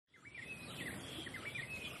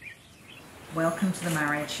welcome to the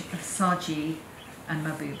marriage of Saji and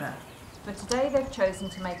Mahbuba. But today they've chosen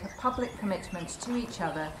to make a public commitment to each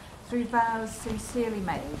other through vows sincerely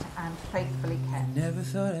made and faithfully kept. I never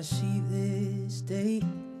thought I'd see this day,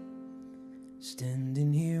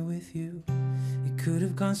 standing here with you. It could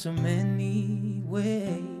have gone so many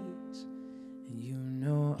ways, and you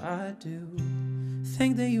know I do.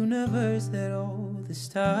 Thank the universe that all the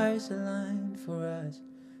stars aligned for us.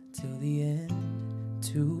 Till the end,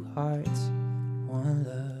 two hearts, one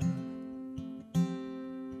love.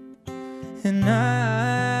 And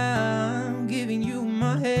I'm giving you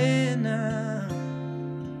my hand now,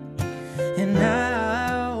 and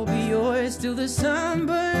I'll be yours till the sun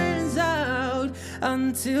burns out,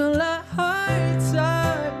 until our hearts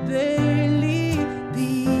are barely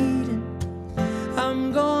beating.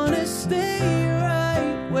 I'm gonna stay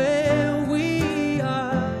right where we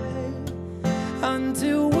are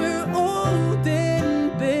until we're old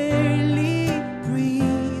and barely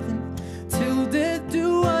breathing, till death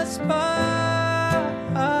do us part.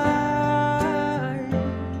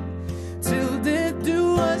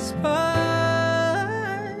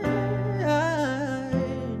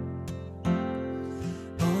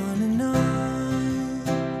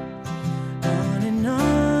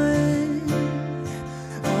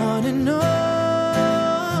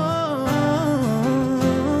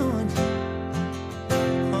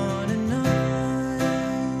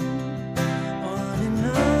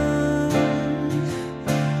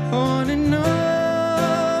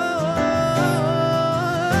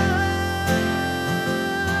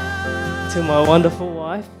 To my wonderful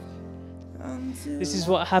wife, this is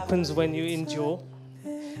what happens when you endure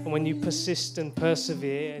and when you persist and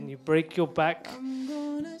persevere and you break your back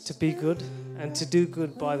to be good and to do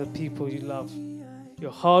good by the people you love. You're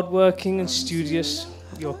hardworking and studious,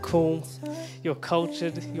 you're calm, you're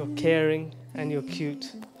cultured, you're caring, and you're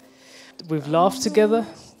cute. We've laughed together,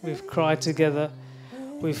 we've cried together,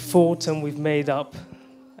 we've fought and we've made up.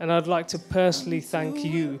 And I'd like to personally thank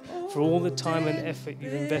you for all the time and effort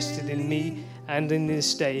you've invested in me and in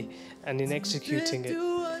this day and in executing it.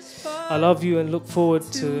 I love you and look forward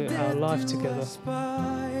to our life together.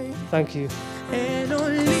 Thank you. And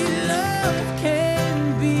only love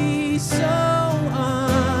can be so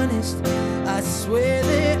honest. I swear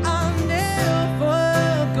that I'll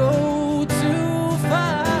never go too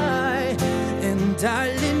far. And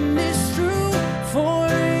darling, it's true for you.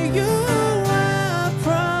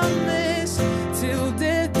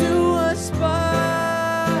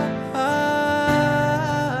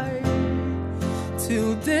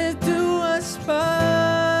 Till death